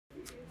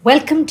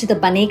Welcome to the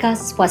Banega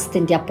Swasth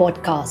India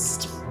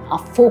podcast. Our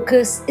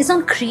focus is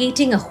on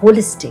creating a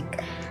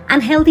holistic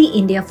and healthy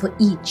India for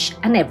each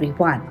and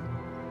everyone.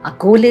 Our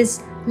goal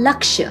is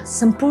Lakshya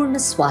Sampurna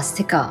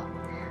Swasthika,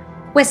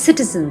 where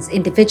citizens,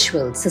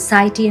 individuals,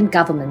 society and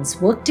governments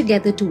work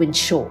together to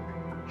ensure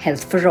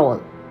health for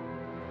all.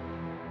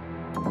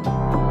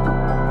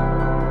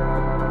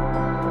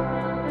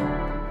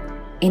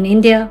 In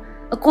India,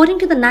 according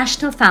to the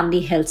National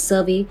Family Health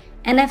Survey,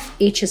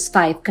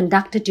 NFHS5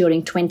 conducted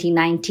during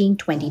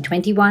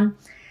 2019-2021,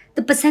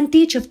 the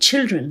percentage of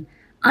children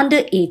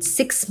under age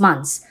 6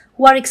 months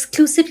who are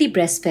exclusively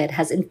breastfed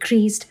has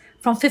increased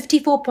from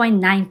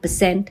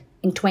 54.9%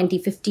 in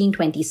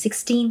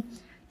 2015-2016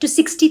 to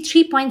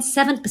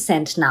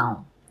 63.7%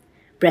 now.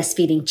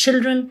 Breastfeeding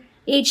children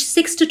aged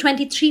 6 to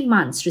 23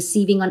 months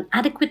receiving an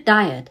adequate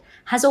diet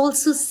has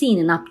also seen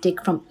an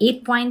uptick from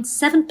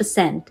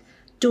 8.7%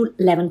 to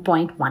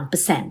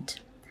 11.1%.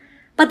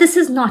 But this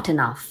is not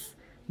enough.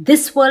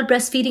 This World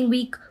Breastfeeding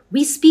Week,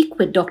 we speak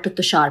with Dr.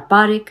 Tushar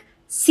Parikh,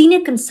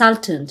 Senior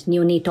Consultant,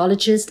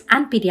 Neonatologist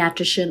and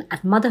Paediatrician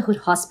at Motherhood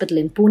Hospital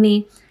in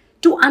Pune,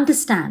 to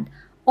understand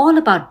all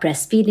about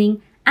breastfeeding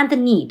and the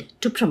need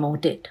to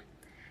promote it.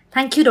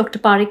 Thank you, Dr.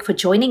 Parikh, for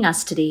joining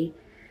us today.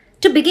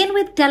 To begin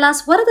with, tell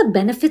us what are the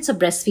benefits of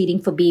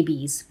breastfeeding for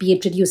babies, be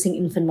it reducing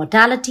infant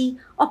mortality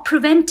or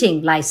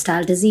preventing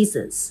lifestyle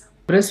diseases?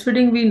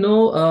 Breastfeeding, we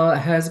know,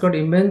 has got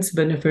immense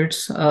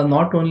benefits,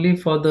 not only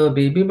for the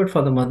baby, but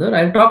for the mother.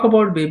 I'll talk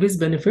about baby's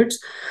benefits.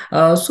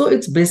 So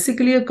it's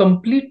basically a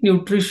complete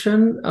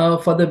nutrition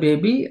for the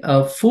baby,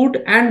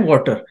 food and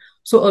water.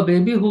 So a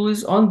baby who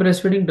is on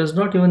breastfeeding does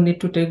not even need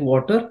to take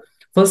water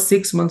first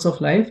 6 months of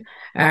life.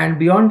 And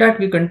beyond that,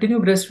 we continue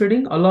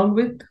breastfeeding along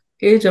with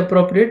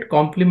age-appropriate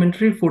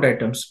complementary food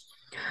items.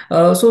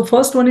 So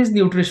first one is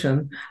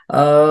nutrition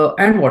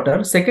and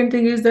water. Second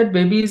thing is that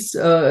babies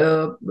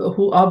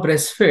who are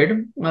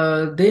breastfed,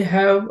 they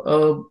have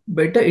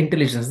better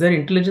intelligence. Their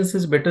intelligence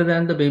is better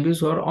than the babies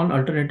who are on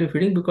alternative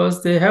feeding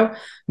because they have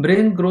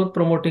brain growth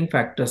promoting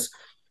factors.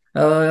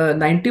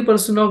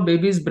 90% of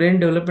babies' brain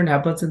development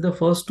happens in the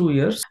first 2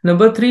 years.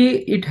 Number three,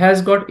 it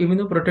has got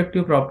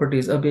immunoprotective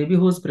properties. A baby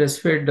who is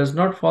breastfed does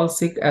not fall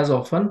sick as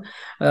often.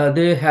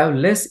 They have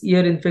less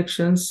ear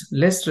infections,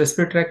 less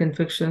respiratory tract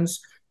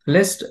infections,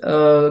 less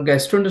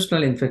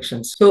gastrointestinal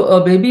infections. So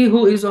a baby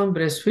who is on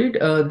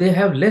breastfeed, they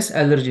have less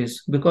allergies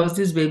because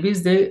these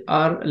babies, they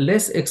are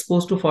less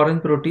exposed to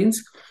foreign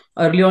proteins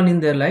early on in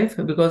their life,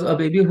 because a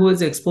baby who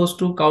is exposed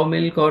to cow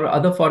milk or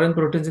other foreign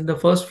proteins in the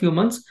first few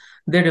months,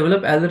 they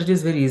develop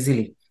allergies very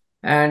easily.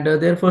 And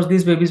therefore,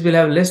 these babies will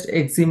have less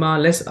eczema,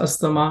 less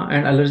asthma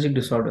and allergic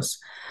disorders.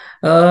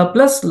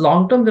 Plus,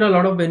 long term, there are a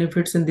lot of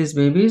benefits in these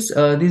babies.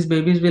 These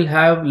babies will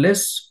have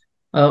less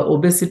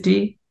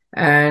obesity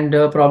and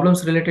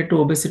problems related to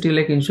obesity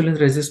like insulin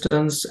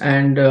resistance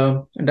and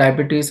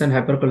diabetes and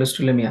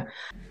hypercholesterolemia.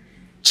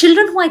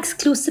 Children who are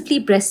exclusively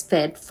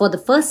breastfed for the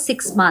first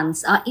 6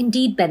 months are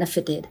indeed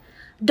benefited.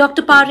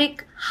 Dr.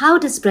 Parikh, how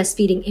does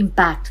breastfeeding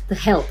impact the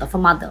health of a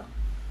mother?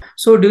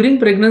 So during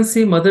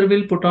pregnancy, mother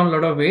will put on a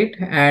lot of weight,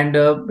 and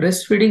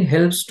breastfeeding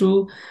helps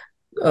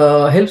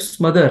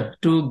mother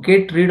to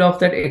get rid of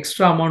that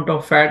extra amount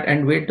of fat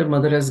and weight the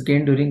mother has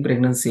gained during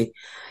pregnancy.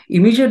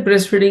 Immediate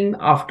breastfeeding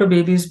after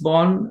baby is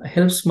born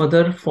helps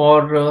mother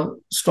for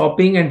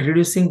stopping and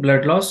reducing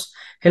blood loss,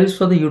 helps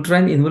for the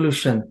uterine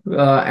involution,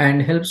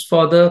 and helps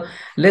for the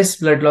less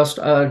blood loss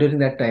during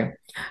that time.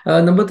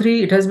 Number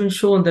three, it has been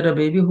shown that a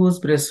baby who is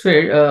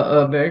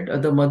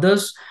breastfed, the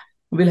mothers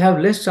will have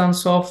less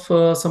chance of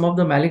some of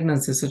the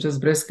malignancies such as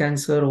breast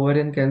cancer,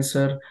 ovarian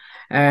cancer,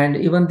 and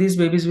even these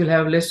babies will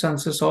have less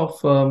chances of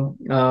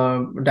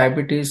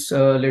diabetes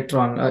later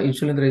on,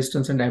 insulin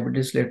resistance and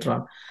diabetes later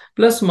on.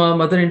 Plus,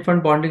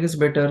 mother-infant bonding is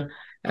better,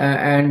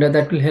 and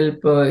that will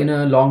help in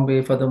a long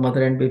way for the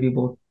mother and baby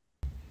both.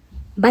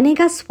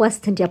 Banega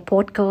Swasth India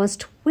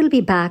podcast will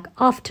be back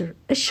after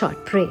a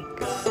short break.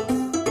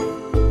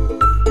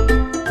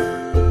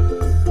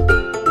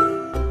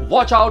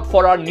 Watch out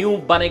for our new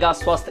Banega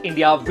Swasth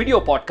India video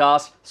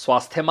podcast,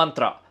 Swasthya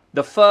Mantra,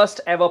 the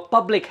first ever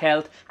public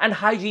health and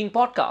hygiene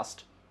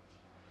podcast.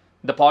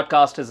 The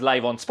podcast is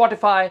live on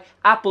Spotify,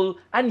 Apple,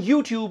 and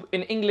YouTube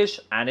in English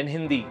and in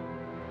Hindi.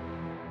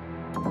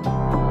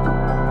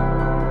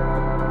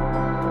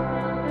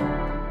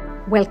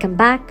 Welcome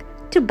back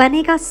to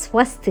Banega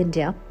Swasth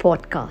India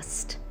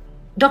podcast.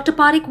 Dr.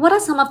 Parikh, what are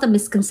some of the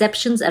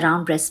misconceptions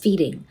around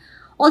breastfeeding?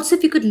 Also,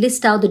 if you could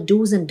list out the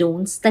do's and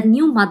don'ts that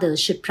new mothers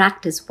should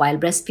practice while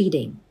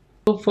breastfeeding.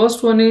 So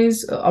first one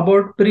is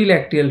about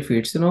pre-lacteal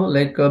feeds.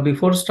 Like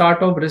before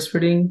start of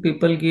breastfeeding,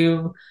 people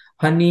give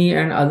honey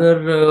and other,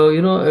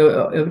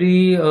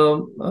 every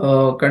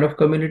kind of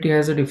community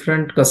has a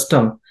different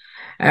custom.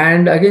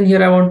 And again,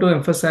 here I want to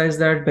emphasize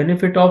that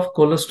benefit of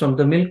colostrum,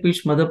 the milk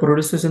which mother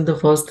produces in the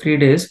first 3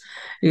 days,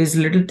 is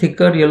little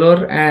thicker,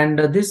 yellower, and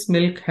this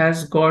milk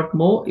has got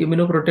more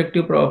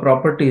immunoprotective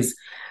properties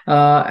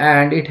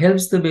and it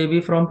helps the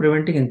baby from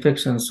preventing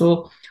infections.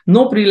 So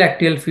no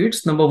prelacteal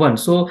feeds, number one.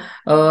 So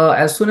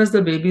as soon as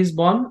the baby is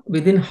born,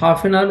 within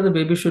half an hour, the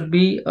baby should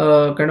be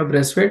kind of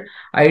breastfed.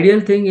 Ideal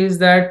thing is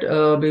that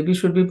baby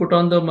should be put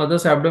on the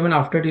mother's abdomen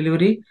after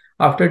delivery.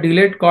 After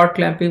delayed cord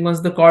clamping,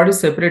 once the cord is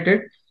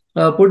separated,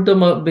 put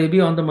the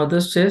baby on the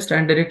mother's chest,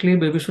 and directly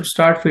baby should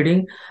start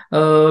feeding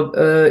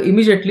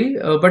immediately,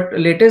 but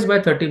latest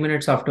by 30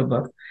 minutes after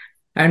birth.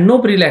 And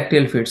no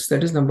prelacteal feeds.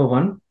 That is number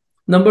one.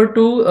 Number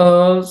two,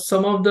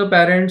 some of the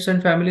parents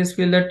and families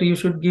feel that you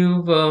should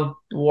give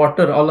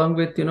water along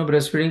with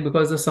breastfeeding,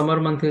 because the summer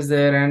month is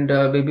there and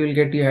baby will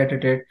get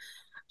dehydrated.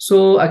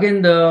 So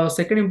again, the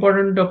second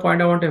important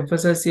point I want to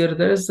emphasize here,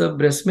 there is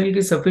breast milk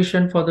is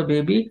sufficient for the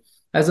baby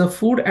as a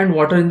food and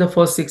water in the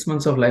first 6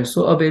 months of life.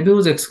 So a baby who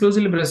is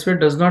exclusively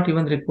breastfed does not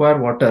even require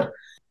water.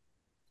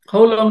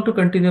 How long to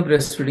continue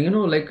breastfeeding?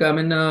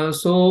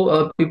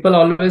 People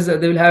always,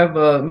 they will have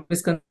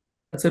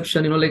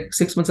misconception, like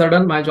 6 months are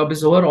done, my job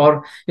is over,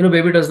 or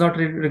baby does not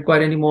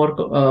require any more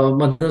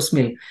mother's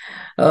milk.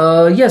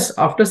 Yes,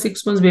 after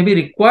 6 months baby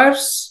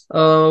requires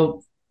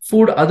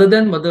food other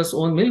than mother's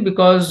own milk,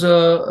 because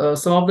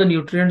some of the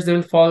nutrients, they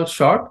will fall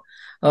short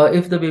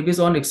if the baby is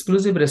on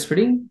exclusive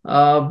breastfeeding.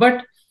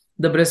 But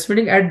the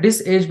breastfeeding at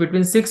this age,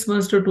 between 6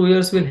 months to 2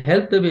 years, will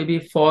help the baby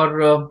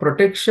for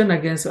protection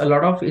against a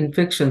lot of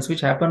infections which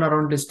happen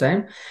around this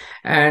time.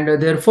 And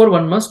therefore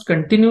one must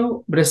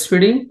continue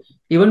breastfeeding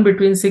even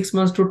between 6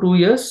 months to 2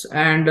 years,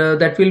 and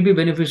that will be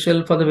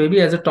beneficial for the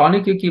baby. As a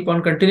tonic, you keep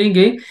on continuing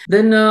going.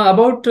 Then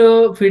about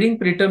feeding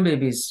preterm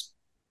babies.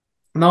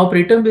 Now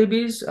preterm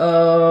babies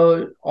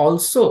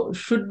also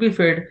should be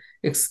fed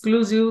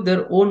exclusive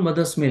their own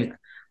mother's milk.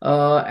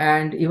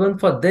 And even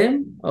for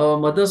them,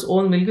 mother's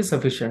own milk is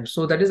sufficient.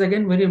 So that is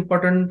again very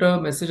important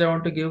message I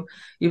want to give.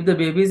 If the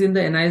baby is in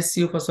the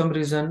NICU for some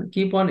reason,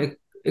 keep on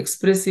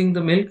expressing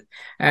the milk,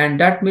 and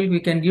that milk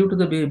we can give to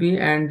the baby,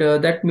 and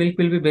that milk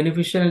will be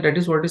beneficial, and that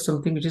is what is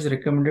something which is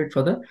recommended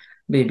for the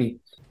baby.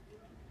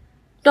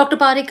 Dr.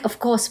 Parikh, of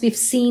course, we've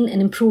seen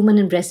an improvement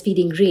in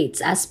breastfeeding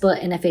rates as per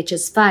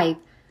NFHS 5.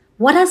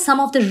 What are some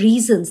of the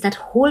reasons that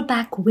hold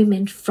back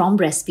women from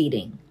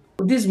breastfeeding?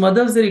 These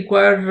mothers, they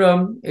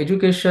require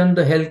education.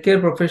 The healthcare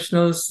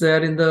professionals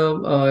there in the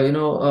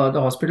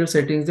the hospital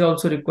settings, they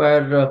also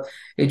require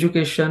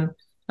education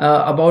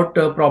about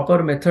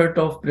proper method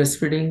of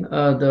breastfeeding,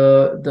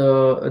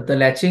 the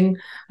latching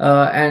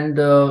and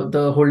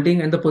the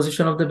holding and the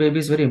position of the baby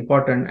is very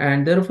important.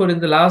 And therefore, in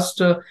the last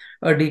a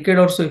decade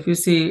or so, if you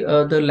see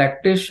the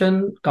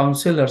lactation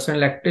counselors and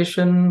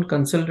lactation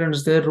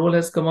consultants, their role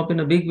has come up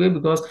in a big way,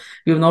 because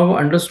we've now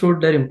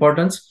understood their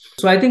importance.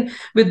 So I think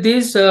with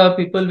these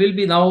people will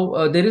be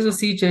now, there is a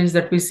sea change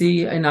that we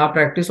see in our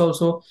practice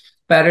also.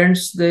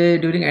 Parents, they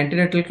during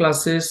antenatal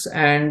classes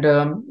and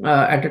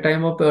at the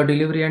time of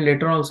delivery and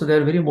later on also, they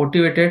are very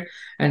motivated,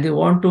 and they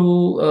want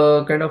to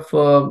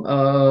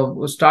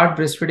start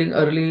breastfeeding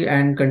early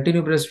and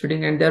continue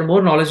breastfeeding, and they are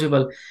more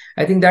knowledgeable.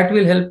 I think that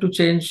will help to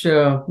change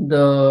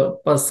the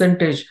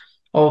percentage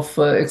of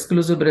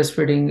exclusive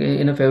breastfeeding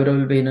in a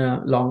favorable way, in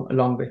a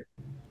long way.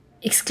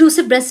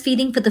 Exclusive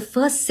breastfeeding for the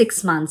first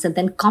 6 months and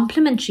then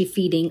complementary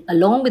feeding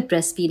along with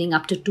breastfeeding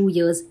up to 2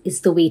 years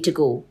is the way to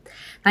go.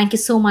 Thank you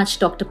so much,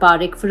 Dr.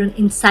 Parikh, for an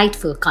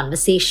insightful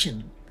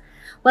conversation.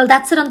 Well,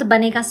 that's it on the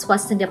Banega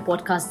Swasth India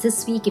podcast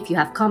this week. If you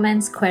have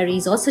comments,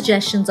 queries or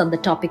suggestions on the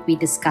topic we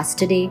discussed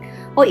today,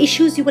 or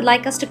issues you would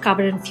like us to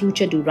cover in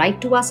future, do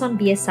write to us on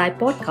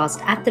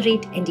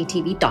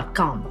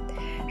bsipodcast@ndtv.com.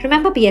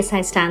 Remember,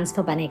 BSI stands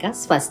for Banega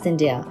Swasth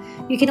India.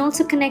 You can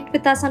also connect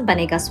with us on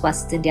Banega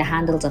Swasth India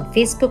handles on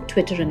Facebook,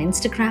 Twitter and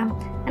Instagram,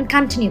 and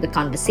continue the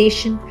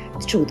conversation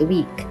through the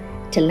week.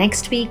 Till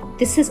next week,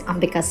 this is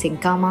Ambika Singh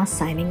Kama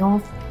signing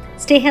off.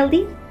 Stay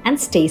healthy and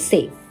stay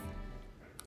safe.